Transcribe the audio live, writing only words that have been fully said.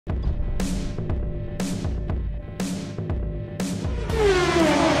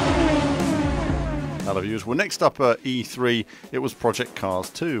Hello viewers. Well, next up at E3 it was Project Cars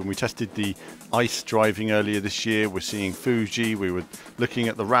 2, and we tested the ice driving earlier this year. We're seeing Fuji, we were looking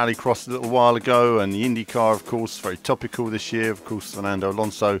at the Rallycross a little while ago, and the IndyCar, of course, very topical this year. Of course, Fernando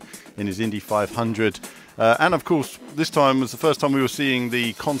Alonso in his Indy 500. And of course, this time was the first time we were seeing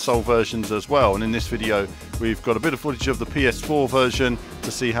the console versions as well. And in this video, we've got a bit of footage of the PS4 version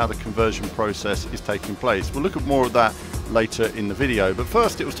to see how the conversion process is taking place. We'll look at more of that later in the video. But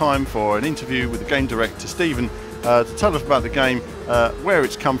first, it was time for an interview with the game director, Stephen, to tell us about the game, where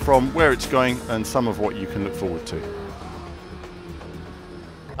it's come from, where it's going, and some of what you can look forward to.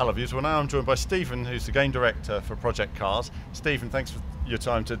 Hello viewers, well now I'm joined by Stephen, who's the game director for Project Cars. Stephen, thanks for your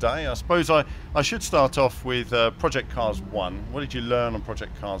time today. I suppose I should start off with Project Cars 1. What did you learn on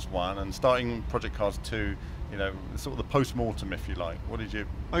Project Cars 1, and starting Project Cars 2, you know, sort of the post-mortem, if you like. What did you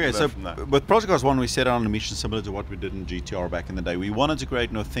learn from that? With Project Cars 1, we set out on a mission similar to what we did in GTR back in the day. We wanted to create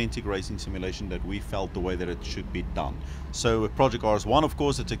an authentic racing simulation that we felt the way that it should be done. So with Project Cars 1, of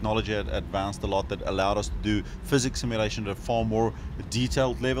course, the technology had advanced a lot that allowed us to do physics simulation at a far more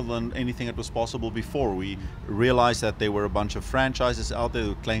detailed level than anything that was possible before. We realized that there were a bunch of franchises out there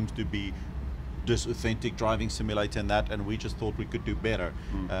who claimed to be this authentic driving simulator and we just thought we could do better.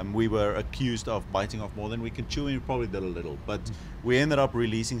 We were accused of biting off more than we can chew, and we probably did a little, but we ended up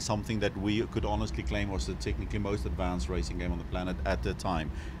releasing something that we could honestly claim was the technically most advanced racing game on the planet at the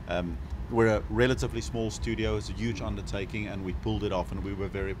time. We're a relatively small studio, it's a huge undertaking, and we pulled it off, and we were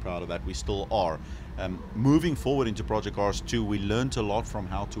very proud of that. We still are. Moving forward into Project Cars 2, we learned a lot from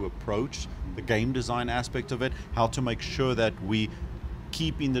how to approach the game design aspect of it, how to make sure that we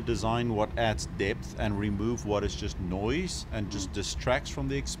keep in the design what adds depth and remove what is just noise and just distracts from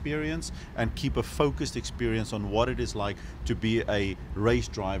the experience, and keep a focused experience on what it is like to be a race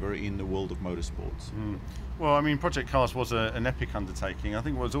driver in the world of motorsports. Well, I mean, Project Cars was an epic undertaking. I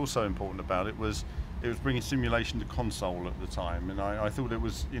think what was also important about it was bringing simulation to console at the time, and I thought it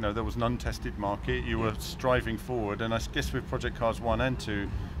was, you know, there was an untested market. You were striving forward, and I guess with Project Cars 1 and 2,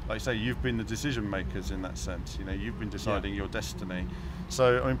 like I say, you've been the decision makers in that sense. You know, you've been deciding your destiny.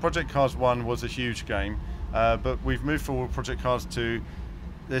 So, I mean, Project Cars 1 was a huge game, but we've moved forward. Project Cars 2,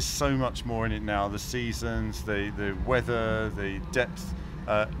 there's so much more in it now. The seasons, the weather, the depth.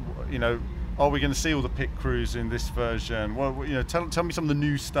 You know, are we going to see all the pit crews in this version? Well, you know, tell me some of the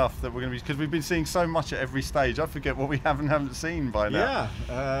new stuff that we're going to be, because we've been seeing so much at every stage. I forget what we haven't seen by now.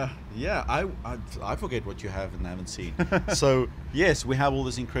 I forget what you have and haven't seen. So yes, we have all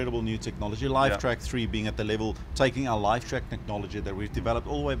this incredible new technology. LiveTrack 3 being at the level, taking our LiveTrack technology that we've developed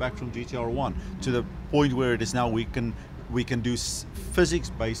all the way back from GTR 1 to the point where it is now we can do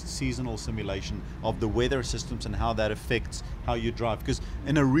physics-based seasonal simulation of the weather systems and how that affects how you drive. Because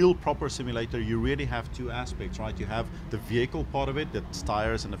in a real proper simulator, you really have two aspects, right? You have the vehicle part of it, that's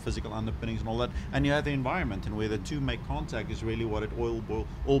tires and the physical underpinnings and all that, and you have the environment, and where the two make contact is really what it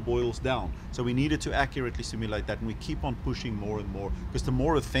all boils down. So we needed to accurately simulate that, and we keep on pushing more and more, because the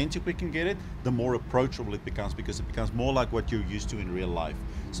more authentic we can get it, the more approachable it becomes, because it becomes more like what you're used to in real life.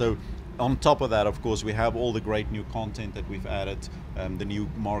 So on top of that, of course, we have all the great new content that we've added, the new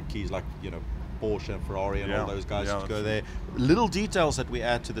marquees like, you know, Porsche and Ferrari and all those guys to go there. Little details that we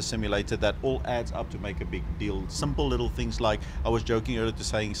add to the simulator that all adds up to make a big deal. Simple little things like, I was joking earlier to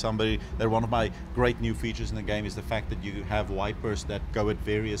saying somebody that one of my great new features in the game is the fact that you have wipers that go at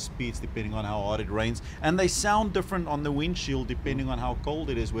various speeds depending on how hard it rains, and they sound different on the windshield depending on how cold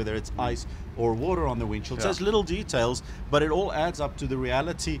it is, whether it's ice or water on the windshield. So it's little details, but it all adds up to the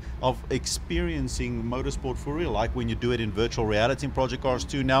reality of experiencing motorsport for real. Like when you do it in virtual reality in Project Cars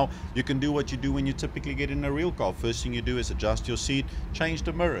 2, now you can do what you do when you typically get in a real car. First thing you do is adjust your seat, change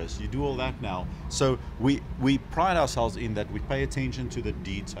the mirrors. You do all that now. So we pride ourselves in that we pay attention to the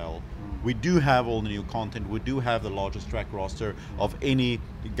detail. We do have all the new content. We do have the largest track roster of any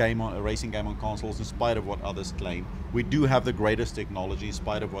racing game on consoles, in spite of what others claim. We do have the greatest technology, in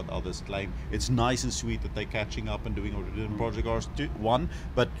spite of what others claim. It's nice and sweet that they're catching up and doing what we did in Project Cars 1,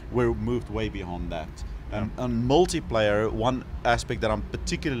 but we're moved way beyond that. On multiplayer, one aspect that I'm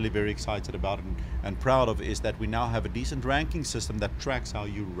particularly very excited about and proud of is that we now have a decent ranking system that tracks how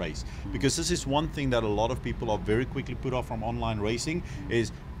you race. Because this is one thing that a lot of people are very quickly put off from online racing,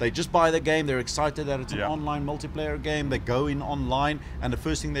 is they just buy the game, they're excited that it's an online multiplayer game, they go in online, and the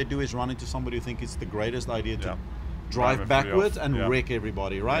first thing they do is run into somebody who thinks it's the greatest idea to drive backwards and wreck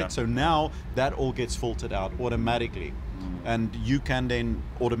everybody, right? So now that all gets filtered out automatically. and you can then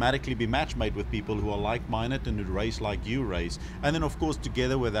automatically be match made with people who are like-minded and who race like you race. And then of course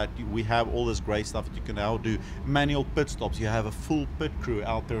together with that we have all this great stuff that you can now do. Manual pit stops, you have a full pit crew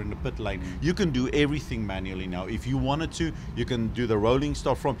out there in the pit lane. You can do everything manually now. If you wanted to, you can do the rolling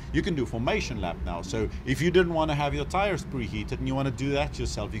start you can do formation lap now. So if you didn't want to have your tires preheated and you want to do that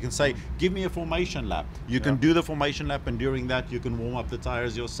yourself, you can say, give me a formation lap. You can do the formation lap, and during that you can warm up the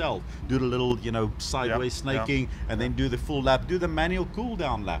tires yourself. Do the little, you know, sideways snaking, and then do the full lap. Do the manual cool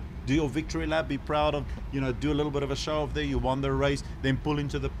down lap. Do your victory lap, be proud of, you know, do a little bit of a show off there, you won the race, then pull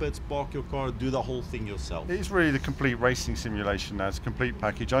into the pits, park your car, do the whole thing yourself. It's really the complete racing simulation now, it's a complete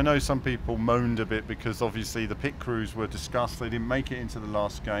package. I know some people moaned a bit because obviously the pit crews were discussed, they didn't make it into the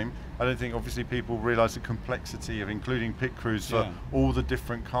last game. I don't think obviously people realise the complexity of including pit crews for all the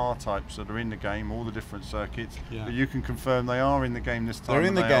different car types that are in the game, all the different circuits. But you can confirm they are in the game this time. They're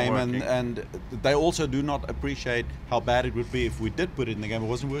in the game, and they also do not appreciate how bad it would be if we did put it in the game, it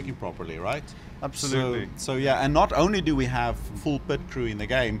wasn't working properly, right? Absolutely. So yeah, and not only do we have full pit crew in the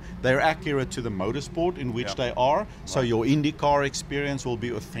game, they're accurate to the motorsport in which they are. So your IndyCar experience will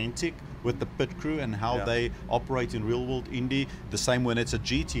be authentic with the pit crew and how they operate in real world Indy, the same when it's a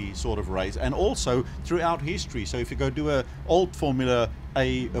GT sort of race, and also throughout history. So if you go do a old Formula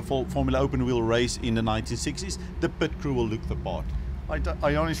open wheel race in the 1960s, the pit crew will look the part.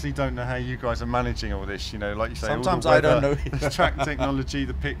 I honestly don't know how you guys are managing all this, you know, like you say. Sometimes all the weather, I don't know. the track technology,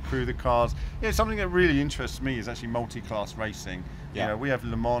 the pit crew, the cars. Yeah, something that really interests me is actually multi-class racing. You know, we have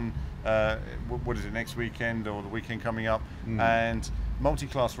Le Mans, what is it, next weekend or the weekend coming up, and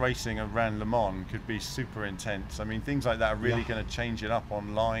multi-class racing around Le Mans could be super intense. I mean, things like that are really going to change it up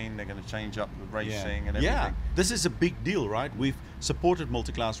online. They're going to change up the racing and everything. Yeah, this is a big deal, right? We've supported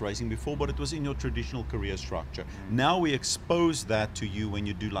multi-class racing before, but it was in your traditional career structure. Now we expose that to you when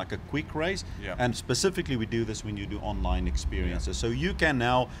you do like a quick race, and specifically we do this when you do online experiences. So you can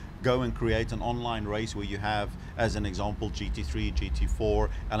now go and create an online race where you have, as an example, GT3, GT4,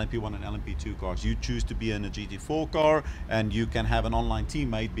 LMP1 and LMP2 cars. You choose to be in a GT4 car, and you can have an online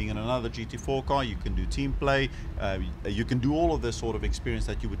teammate being in another GT4 car. You can do team play. You can do all of this sort of experience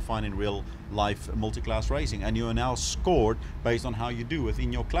that you would find in real life multi-class racing, and you are now scored based on how you do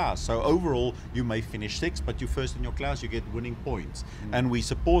within your class. So overall you may finish 6th, but you're first in your class, you get winning points. And we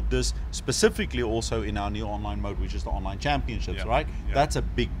support this specifically also in our new online mode, which is the online championships, right? That's a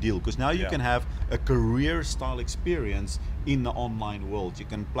big deal, because now you can have a career style experience in the online world. You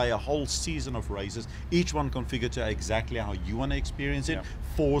can play a whole season of races, each one configured to exactly how you want to experience it.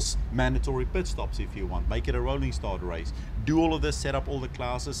 Force mandatory pit stops if you want, make it a rolling start race, do all of this, set up all the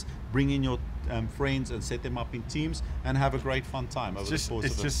classes, bring in your friends and set them up in teams, and have a great fun time over the course of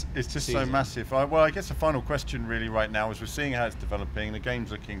the season. It's just so massive. Well, I guess the final question really right now is we're seeing how it's developing, the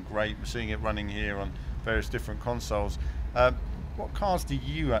game's looking great, we're seeing it running here on various different consoles. What cars do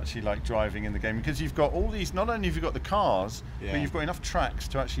you actually like driving in the game? Because you've got all these, not only have you got the cars, but you've got enough tracks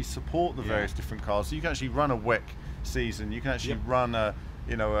to actually support the various different cars. So you can actually run a WEC season, you can actually run a,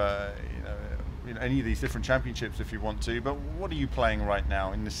 any of these different championships if you want to. But what are you playing right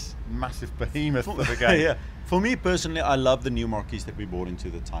now in this massive behemoth of a game? For me personally, I love the new marquees that we brought into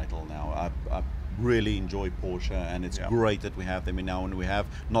the title now. I really enjoy Porsche, and it's great that we have them in now, and we have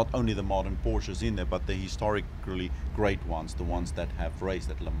not only the modern Porsches in there, but the historically great ones, the ones that have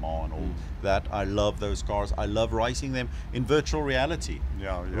raced at Le Mans and all that. I love those cars. I love racing them in virtual reality,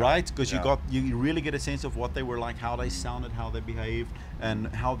 right? Because you really get a sense of what they were like, how they sounded, how they behaved, and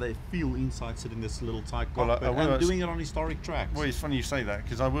how they feel inside sitting in this little tight cockpit, and doing it on historic tracks. Well, it's funny you say that,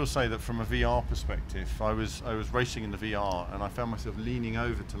 because I will say that from a VR perspective, I was racing in the VR, and I found myself leaning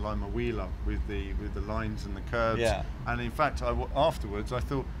over to line my wheel up with the lines and the curves. And in fact, afterwards I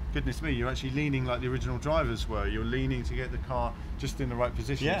thought, goodness me, you're actually leaning like the original drivers were. You're leaning to get the car just in the right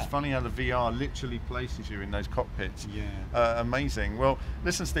position. It's funny how the VR literally places you in those cockpits. Amazing. Well,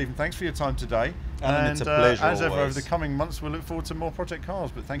 listen, Stephen, thanks for your time today. And it's a pleasure as ever, always. over the coming months, we'll look forward to more Project Cars,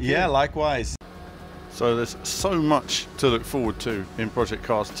 but thank you. Yeah, likewise. So there's so much to look forward to in Project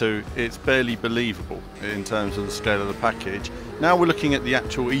Cars 2, it's barely believable in terms of the scale of the package. Now we're looking at the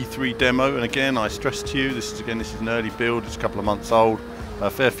actual E3 demo, and again I stress to you, this is an early build, it's a couple of months old, a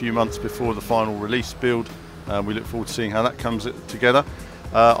fair few months before the final release build. We look forward to seeing how that comes together.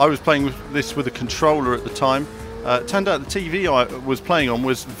 I was playing this with a controller at the time. It turned out the TV I was playing on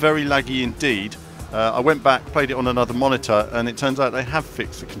was very laggy indeed. I went back, played it on another monitor, and it turns out they have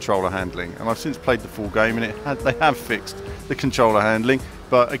fixed the controller handling. And I've since played the full game, and they have fixed the controller handling.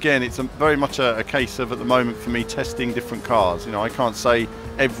 But again, it's very much a case of, at the moment, for me, testing different cars. You know, I can't say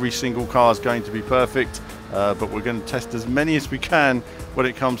every single car is going to be perfect, but we're going to test as many as we can when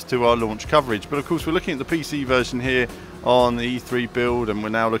it comes to our launch coverage. But of course, we're looking at the PC version here on the E3 build, and we're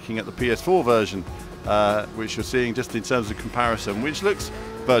now looking at the PS4 version, which you're seeing just in terms of comparison, which looks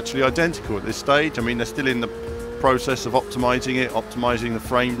virtually identical at this stage. I mean, they're still in the process of optimizing it, optimizing the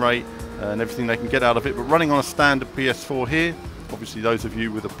frame rate and everything they can get out of it, but running on a standard PS4 here, obviously those of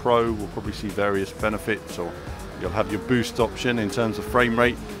you with a Pro will probably see various benefits, or you'll have your boost option in terms of frame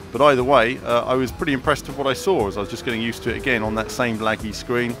rate. But either way, I was pretty impressed with what I saw, as I was just getting used to it again on that same laggy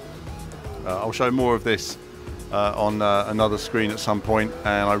screen. I'll show more of this on another screen at some point,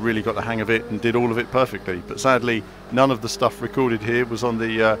 and I really got the hang of it and did all of it perfectly. But sadly, none of the stuff recorded here was on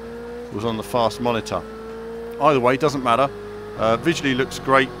the fast monitor. Either way, doesn't matter. Visually looks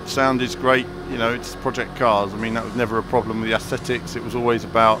great, sound is great. You know, it's Project Cars. I mean, that was never a problem with the aesthetics. It was always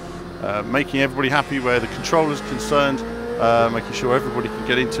about making everybody happy where the controller's concerned, making sure everybody can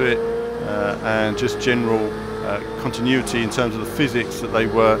get into it, and just general continuity in terms of the physics, that they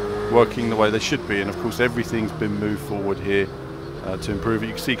were working the way they should be. And of course, everything's been moved forward here to improve it.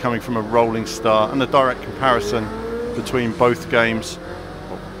 You can see coming from a rolling start and a direct comparison between both games,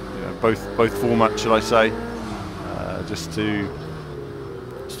 or, you know, both formats, should I say, just to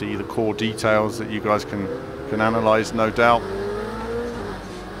see the core details that you guys can analyze, no doubt.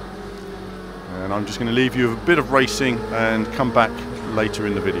 And I'm just going to leave you with a bit of racing and come back later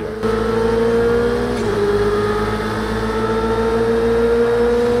in the video.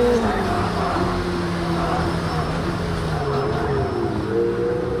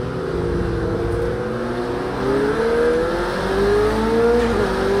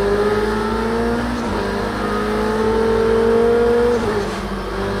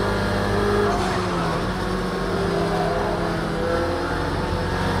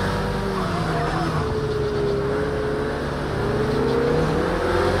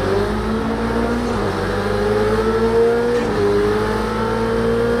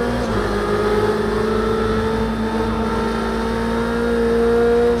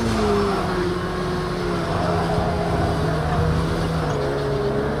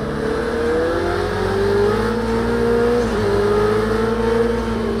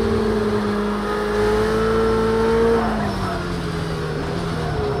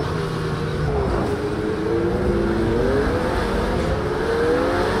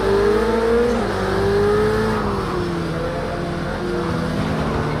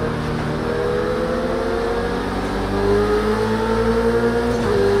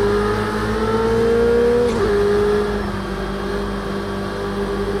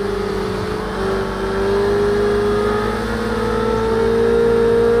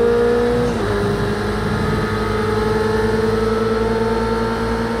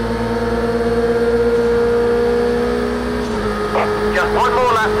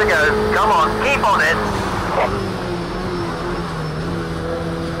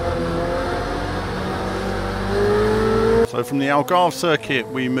 So from the Algarve circuit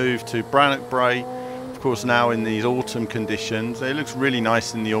we move to Brannock Brae, of course now in these autumn conditions. It looks really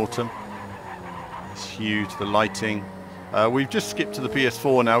nice in the autumn. It's huge, the lighting. We've just skipped to the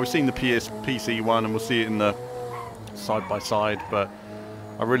PS4 now. We've seen the PC one and we'll see it in the side by side, but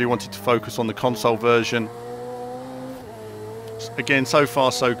I really wanted to focus on the console version. Again, so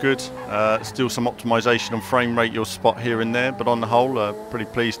far so good. Still some optimization on frame rate you'll spot here and there, but on the whole pretty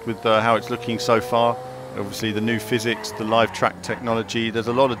pleased with how it's looking so far. Obviously the new physics, the live track technology, there's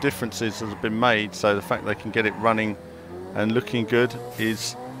a lot of differences that have been made, so the fact they can get it running and looking good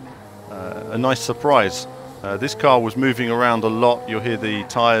is a nice surprise. This car was moving around a lot. You'll hear the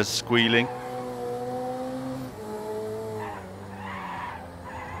tyres squealing.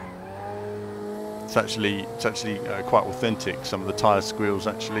 It's actually quite authentic, some of the tyre squeals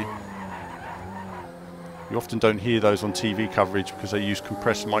actually. You often don't hear those on TV coverage because they use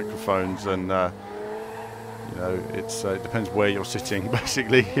compressed microphones, and you know, it depends where you're sitting.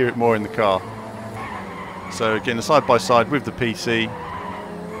 Basically, hear it more in the car. So again, the side by side with the PC,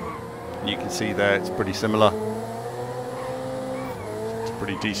 you can see there it's pretty similar. It's a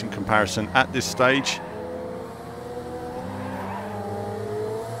pretty decent comparison at this stage.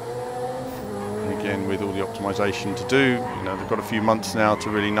 And again, with all the optimization to do, you know, they've got a few months now to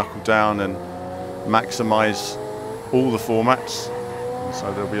really knuckle down and maximize all the formats. And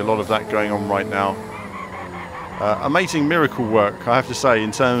so there'll be a lot of that going on right now. Amazing miracle work, I have to say,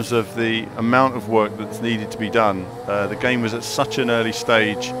 in terms of the amount of work that's needed to be done. The game was at such an early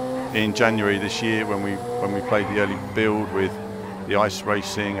stage in January this year when we played the early build with the ice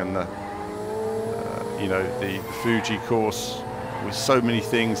racing and the you know, the Fuji course, with so many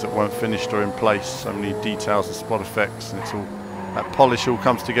things that weren't finished or in place, so many details and spot effects, and it's all that polish all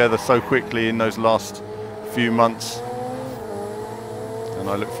comes together so quickly in those last few months. And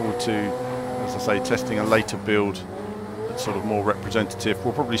I look forward to, as I say, testing a later build sort of more representative.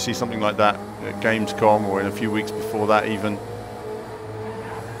 We'll probably see something like that at Gamescom or in a few weeks before that even.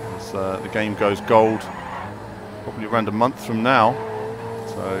 As the game goes gold, probably around a month from now.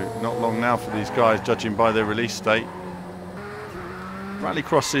 So not long now for these guys, judging by their release date.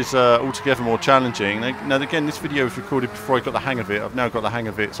 Rallycross is altogether more challenging. Now again, this video was recorded before I got the hang of it. I've now got the hang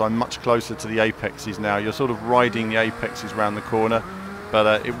of it, so I'm much closer to the apexes now. You're sort of riding the apexes around the corner,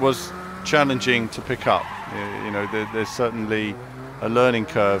 but it was challenging to pick up. You know, there's certainly a learning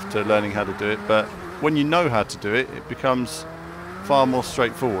curve to learning how to do it, but when you know how to do it, it becomes far more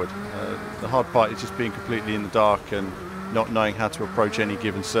straightforward. The hard part is just being completely in the dark and not knowing how to approach any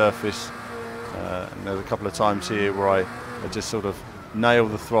given surface. And there's a couple of times here where I just sort of nail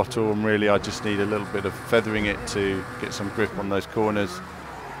the throttle, and really I just need a little bit of feathering it to get some grip on those corners.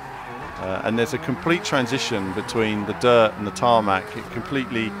 And there's a complete transition between the dirt and the tarmac, a complete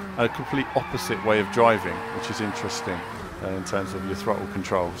opposite way of driving, which is interesting in terms of your throttle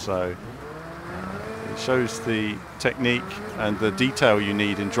control. So it shows the technique and the detail you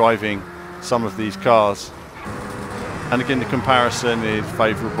need in driving some of these cars. And again, the comparison is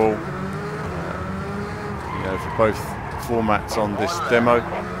favourable, you know, for both formats on this demo.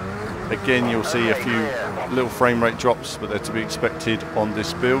 Again, you'll see a few little frame rate drops, but they're to be expected on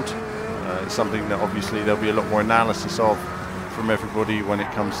this build. It's something that obviously there'll be a lot more analysis of from everybody when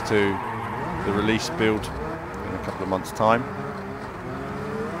it comes to the release build in a couple of months' time.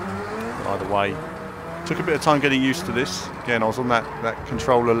 But either way, took a bit of time getting used to this. Again, I was on that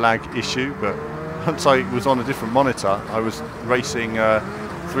controller lag issue, but once I was on a different monitor, I was racing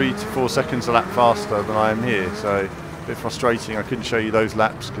 3 to 4 seconds a lap faster than I am here. So a bit frustrating. I couldn't show you those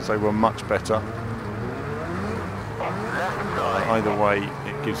laps because they were much better. Either way,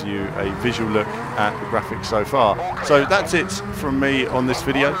 it gives you a visual look at the graphics so far. So that's it from me on this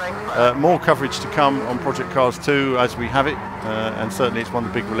video. More coverage to come on Project Cars 2 as we have it, and certainly it's one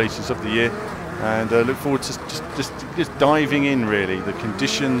of the big releases of the year. And look forward to just diving in, really. The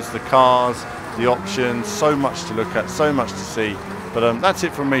conditions, the cars, the options, so much to look at, so much to see. But that's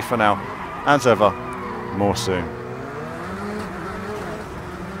it from me for now. As ever, more soon.